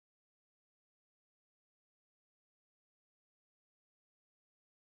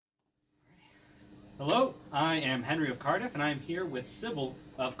Hello, I am Henry of Cardiff, and I am here with Sybil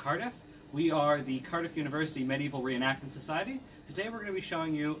of Cardiff. We are the Cardiff University Medieval Re-enactment Society. Today we're going to be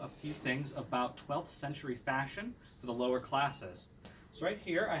showing you a few things about 12th century fashion for the lower classes. So right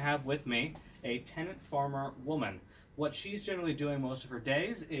here I have with me a tenant farmer woman. What she's generally doing most of her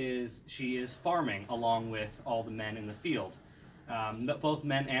days is she is farming along with all the men in the field. Both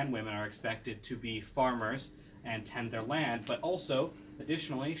men and women are expected to be farmers and tend their land, but also,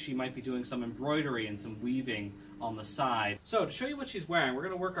 additionally, she might be doing some embroidery and some weaving on the side. So to show you what she's wearing, we're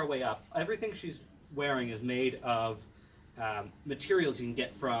going to work our way up. Everything she's wearing is made of materials you can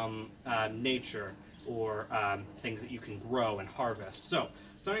get from nature or things that you can grow and harvest. So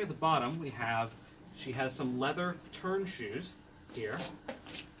starting at the bottom, she has some leather turn shoes here,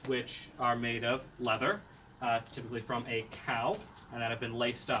 which are made of leather, typically from a cow, and that have been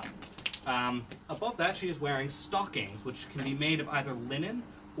laced up. Above that, she is wearing stockings, which can be made of either linen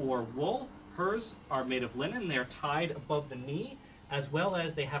or wool. Hers are made of linen. They are tied above the knee, as well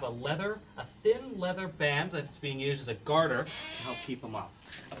as they have a thin leather band that's being used as a garter to help keep them up.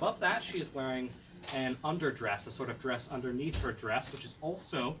 Above that, she is wearing an underdress, a sort of dress underneath her dress, which is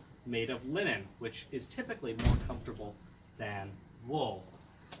also made of linen, which is typically more comfortable than wool.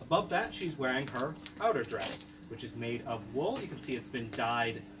 Above that, she's wearing her outer dress, which is made of wool. You can see it's been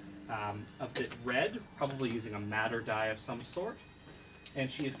dyed a bit red, probably using a madder dye of some sort.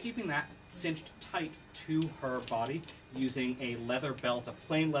 And she is keeping that cinched tight to her body using a leather belt, a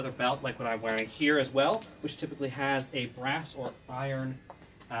plain leather belt like what I'm wearing here as well, which typically has a brass or iron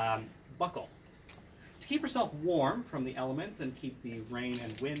buckle. To keep herself warm from the elements and keep the rain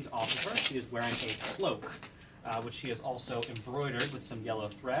and wind off of her, she is wearing a cloak, which she has also embroidered with some yellow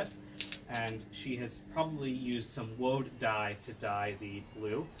thread. And she has probably used some woad dye to dye the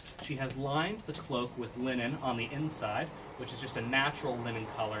blue. She has lined the cloak with linen on the inside, which is just a natural linen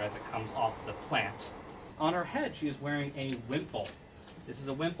color as it comes off the plant. On her head, she is wearing a wimple. This is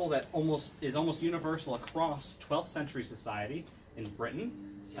a wimple that is almost universal across 12th century society in Britain.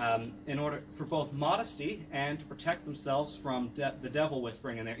 In order for both modesty and to protect themselves from the devil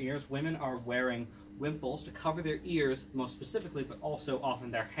whispering in their ears, women are wearing wimples to cover their ears most specifically, but also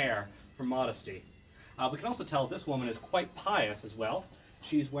often their hair for modesty. We can also tell this woman is quite pious as well.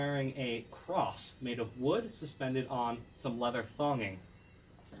 She's wearing a cross made of wood suspended on some leather thonging.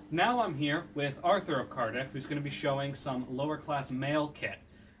 Now I'm here with Arthur of Cardiff, who's going to be showing some lower class male kit.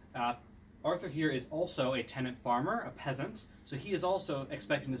 Arthur here is also a tenant farmer, a peasant, so he is also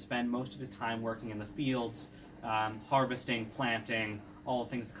expecting to spend most of his time working in the fields, harvesting, planting, all the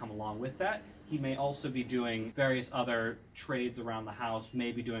things that come along with that. He may also be doing various other trades around the house,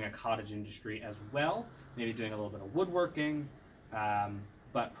 maybe doing a cottage industry as well, maybe doing a little bit of woodworking,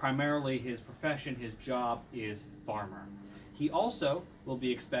 but primarily his profession, his job is farmer. He also will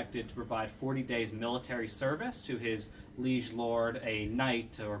be expected to provide 40 days military service to his liege lord, a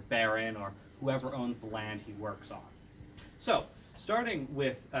knight or baron, or whoever owns the land he works on. So, starting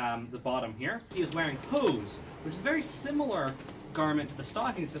with the bottom here, he is wearing hose, which is a very similar garment to the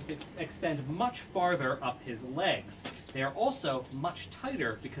stockings, that extend much farther up his legs. They are also much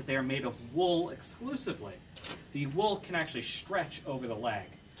tighter because they are made of wool exclusively. The wool can actually stretch over the leg,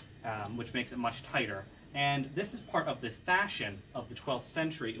 which makes it much tighter. And this is part of the fashion of the 12th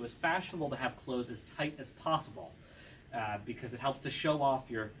century. It was fashionable to have clothes as tight as possible because it helped to show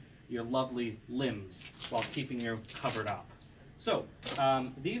off your lovely limbs while keeping you covered up. So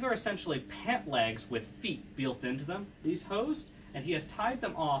these are essentially pant legs with feet built into them, these hose, and he has tied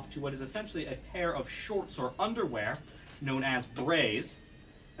them off to what is essentially a pair of shorts or underwear known as brays,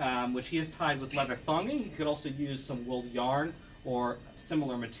 which he has tied with leather thonging. He could also use some wool yarn or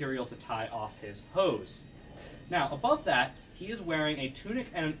similar material to tie off his hose. Now, above that, he is wearing a tunic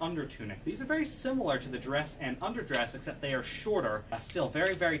and an undertunic. These are very similar to the dress and underdress, except they are shorter, still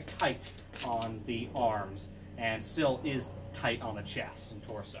very, very tight on the arms, and still is tight on the chest and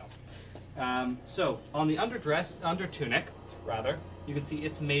torso. So, on the undertunic, you can see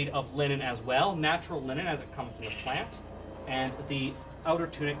it's made of linen as well, natural linen as it comes from the plant, and the outer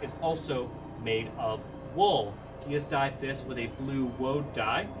tunic is also made of wool. He has dyed this with a blue woad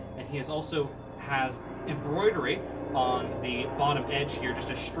dye, and he has embroidery on the bottom edge here, just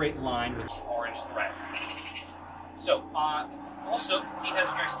a straight line with orange thread. So, also, he has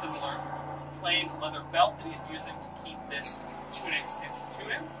a very similar plain leather belt that he's using to keep this tunic cinched to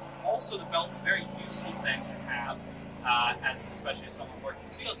him. Also, the belt's a very useful thing to have, especially as someone working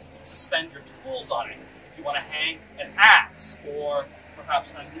in the fields. You can suspend your tools on it. If you want to hang an axe or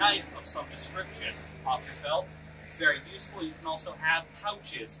perhaps a knife of some description off your belt, it's very useful. You can also have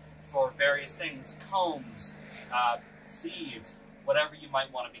pouches for various things, combs, seeds, whatever you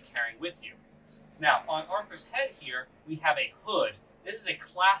might want to be carrying with you. Now, on Arthur's head here, we have a hood. This is a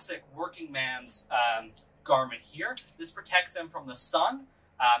classic working man's garment here. This protects him from the sun,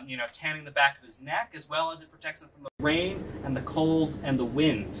 tanning the back of his neck, as well as it protects him from the rain and the cold and the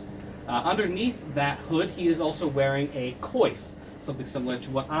wind. Underneath that hood, he is also wearing a coif, something similar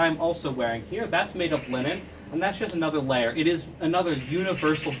to what I'm also wearing here. That's made of linen, and that's just another layer. It is another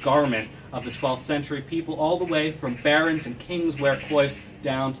universal garment of the 12th century. People all the way from barons and kings wear coifs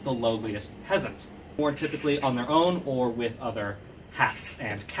down to the lowliest peasant, worn typically on their own or with other hats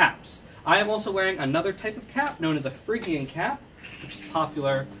and caps. I am also wearing another type of cap known as a Phrygian cap, which is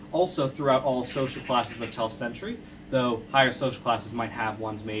popular also throughout all social classes of the 12th century, though higher social classes might have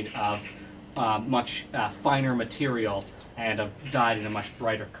ones made of much finer material and dyed in a much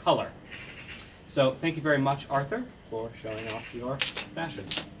brighter color. So thank you very much, Arthur, for showing off your fashion.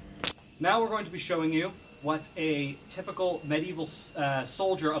 Now we're going to be showing you what a typical medieval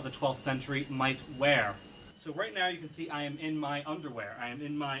soldier of the 12th century might wear. So right now you can see I am in my underwear. I am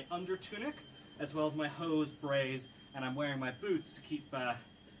in my undertunic, as well as my hose, brays, and I'm wearing my boots to keep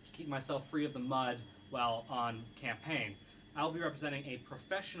myself free of the mud while on campaign. I'll be representing a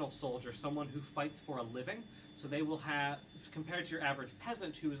professional soldier, someone who fights for a living. So they will have, compared to your average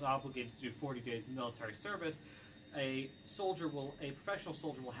peasant who is obligated to do 40 days of military service, a professional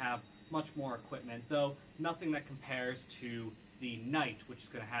soldier will have much more equipment, though nothing that compares to the knight, which is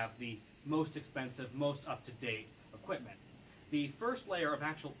going to have the most expensive, most up-to-date equipment. The first layer of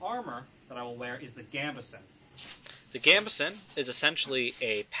actual armor that I will wear is the gambeson. The gambeson is essentially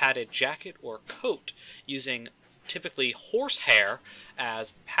a padded jacket or coat using typically horsehair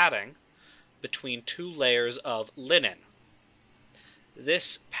as padding between two layers of linen.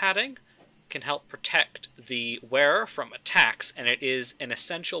 This padding can help protect the wearer from attacks, and it is an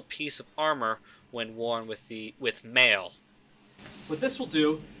essential piece of armor when worn with mail. What this will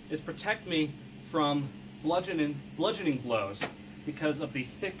do is protect me from bludgeoning blows, because of the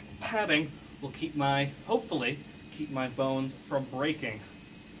thick padding will hopefully keep my bones from breaking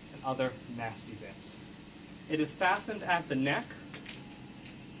and other nasty bits. It is fastened at the neck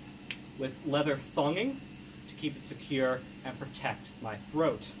with leather thonging to keep it secure and protect my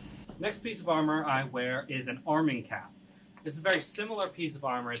throat. Next piece of armor I wear is an arming cap. This is a very similar piece of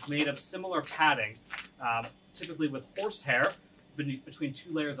armor. It's made of similar padding, typically with horsehair between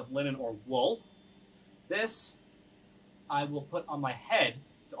two layers of linen or wool. This I will put on my head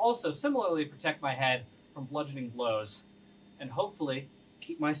to also similarly protect my head from bludgeoning blows and hopefully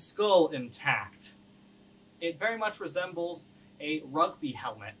keep my skull intact. It very much resembles a rugby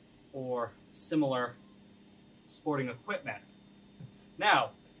helmet or similar sporting equipment.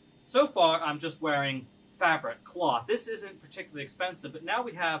 Now, so far I'm just wearing fabric, cloth. This isn't particularly expensive, but now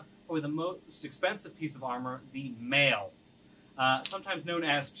we have probably the most expensive piece of armor, the mail. Sometimes known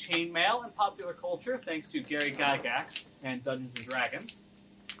as chainmail in popular culture, thanks to Gary Gygax and Dungeons & Dragons.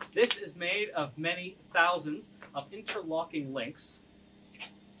 This is made of many thousands of interlocking links,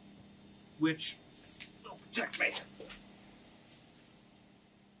 which will protect me.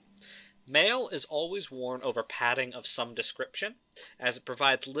 Mail is always worn over padding of some description, as it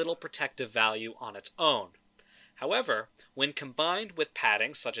provides little protective value on its own. However, when combined with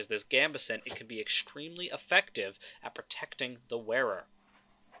padding such as this gambeson, it can be extremely effective at protecting the wearer.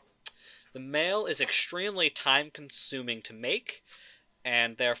 The mail is extremely time-consuming to make,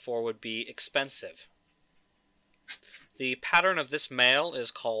 and therefore would be expensive. The pattern of this mail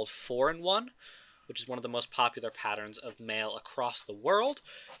is called 4-in-1, which is one of the most popular patterns of mail across the world.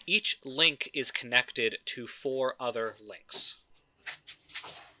 Each link is connected to 4 other links.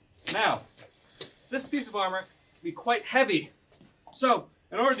 Now, this piece of armor can be quite heavy. So,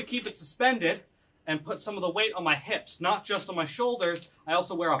 in order to keep it suspended and put some of the weight on my hips, not just on my shoulders, I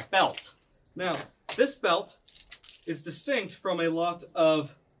also wear a belt. Now, this belt is distinct from a lot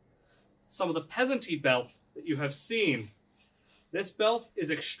of some of the peasantry belts that you have seen. This belt is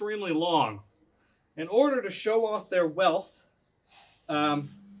extremely long. In order to show off their wealth,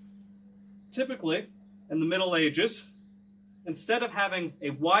 typically in the Middle Ages, instead of having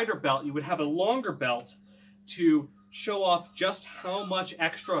a wider belt, you would have a longer belt to show off just how much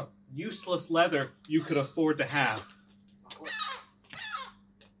extra useless leather you could afford to have.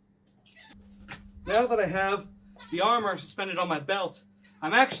 Now that I have the armor suspended on my belt,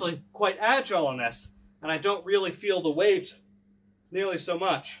 I'm actually quite agile on this, and I don't really feel the weight nearly so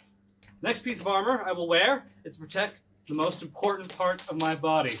much. Next piece of armor I will wear is to protect the most important part of my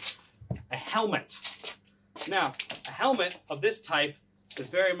body, a helmet. Now, a helmet of this type is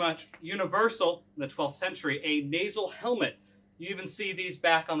very much universal in the 12th century. A nasal helmet You even see these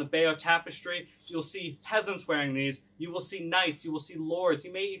back on the Bayeux tapestry. You'll see peasants wearing these. You will see knights. You will see lords.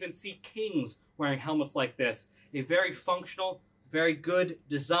 You may even see kings wearing helmets like this. A very functional, very good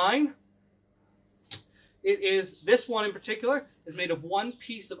design. This one in particular is made of one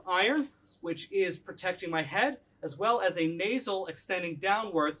piece of iron, which is protecting my head, as well as a nasal extending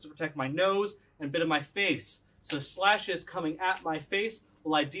downwards to protect my nose and a bit of my face. So slashes coming at my face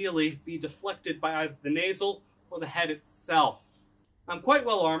will ideally be deflected by either the nasal or the head itself. I'm quite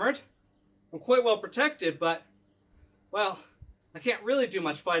well armored. I'm quite well protected, but, well, I can't really do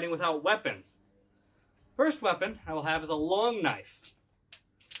much fighting without weapons. First weapon I will have is a long knife.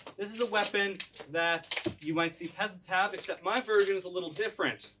 This is a weapon that you might see peasants have, except my version is a little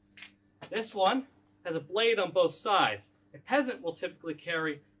different. This one has a blade on both sides. A peasant will typically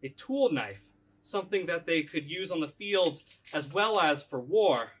carry a tool knife, something that they could use on the fields as well as for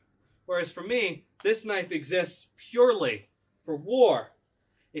war. Whereas for me, this knife exists purely for war.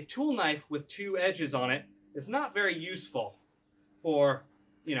 A tool knife with two edges on it is not very useful for,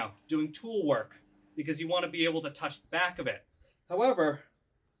 doing tool work, because you want to be able to touch the back of it. However,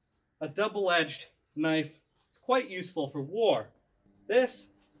 a double-edged knife is quite useful for war. This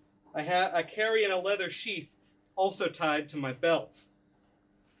I carry in a leather sheath, also tied to my belt.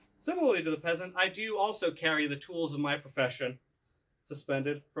 Similarly to the peasant, I do also carry the tools of my profession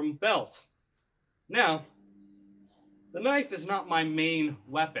suspended from a belt. Now, the knife is not my main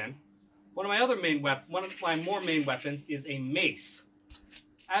weapon. One of my more main weapons is a mace.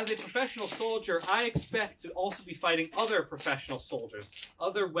 As a professional soldier, I expect to also be fighting other professional soldiers,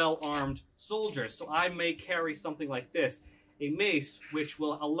 other well-armed soldiers, so I may carry something like this, a mace, which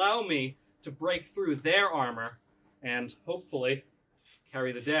will allow me to break through their armor and hopefully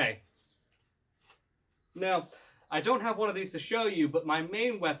carry the day. Now, I don't have one of these to show you, but my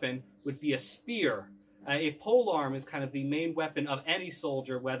main weapon would be a spear. A polearm is kind of the main weapon of any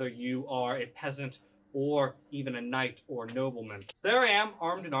soldier, whether you are a peasant or even a knight or nobleman. So there I am,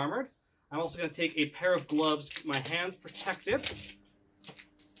 armed and armored. I'm also going to take a pair of gloves to keep my hands protected.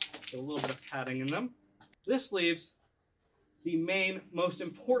 Get a little bit of padding in them. This leaves the main, most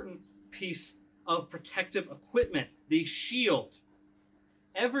important piece of protective equipment, the shield.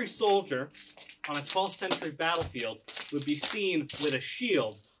 Every soldier on a 12th century battlefield would be seen with a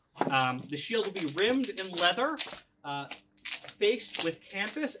shield. The shield will be rimmed in leather, faced with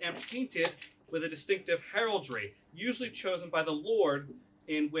canvas, and painted with a distinctive heraldry, usually chosen by the lord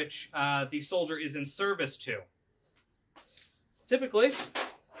in which the soldier is in service to. Typically,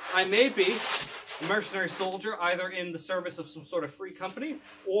 I may be a mercenary soldier, either in the service of some sort of free company,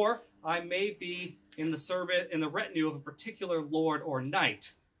 or I may be in the retinue of a particular lord or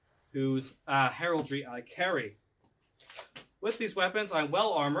knight whose heraldry I carry. With these weapons, I'm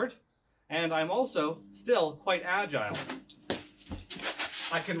well armored, and I'm also still quite agile.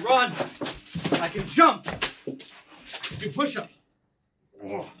 I can run, I can jump, I can do push-ups.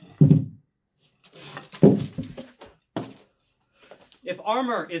 If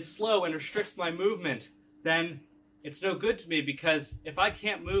armor is slow and restricts my movement, then it's no good to me, because if I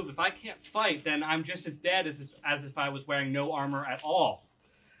can't move, if I can't fight, then I'm just as dead as if I was wearing no armor at all.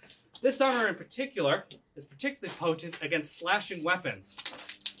 This armor in particular is particularly potent against slashing weapons.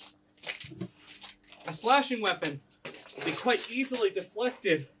 A slashing weapon will be quite easily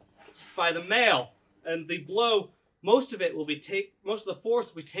deflected by the mail, and the blow, most of the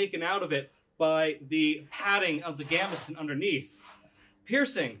force will be taken out of it by the padding of the gambeson underneath.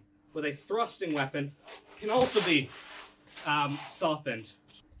 Piercing with a thrusting weapon can also be softened.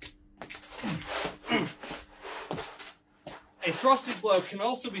 A thrusting blow can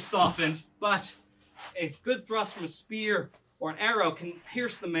also be softened, but a good thrust from a spear or an arrow can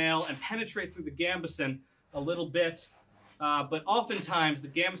pierce the mail and penetrate through the gambeson a little bit, but oftentimes the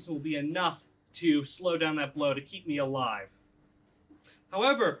gambeson will be enough to slow down that blow to keep me alive.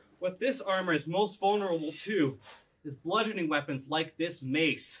 However, what this armor is most vulnerable to is bludgeoning weapons like this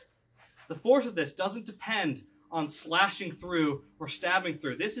mace. The force of this doesn't depend on slashing through or stabbing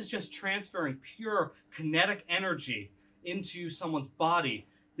through. This is just transferring pure kinetic energy into someone's body.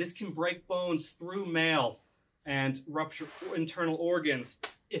 This can break bones through mail and rupture internal organs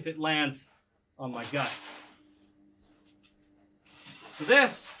if it lands on my gut. So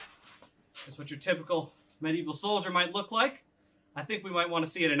this is what your typical medieval soldier might look like. I think we might want to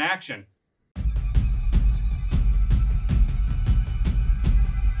see it in action.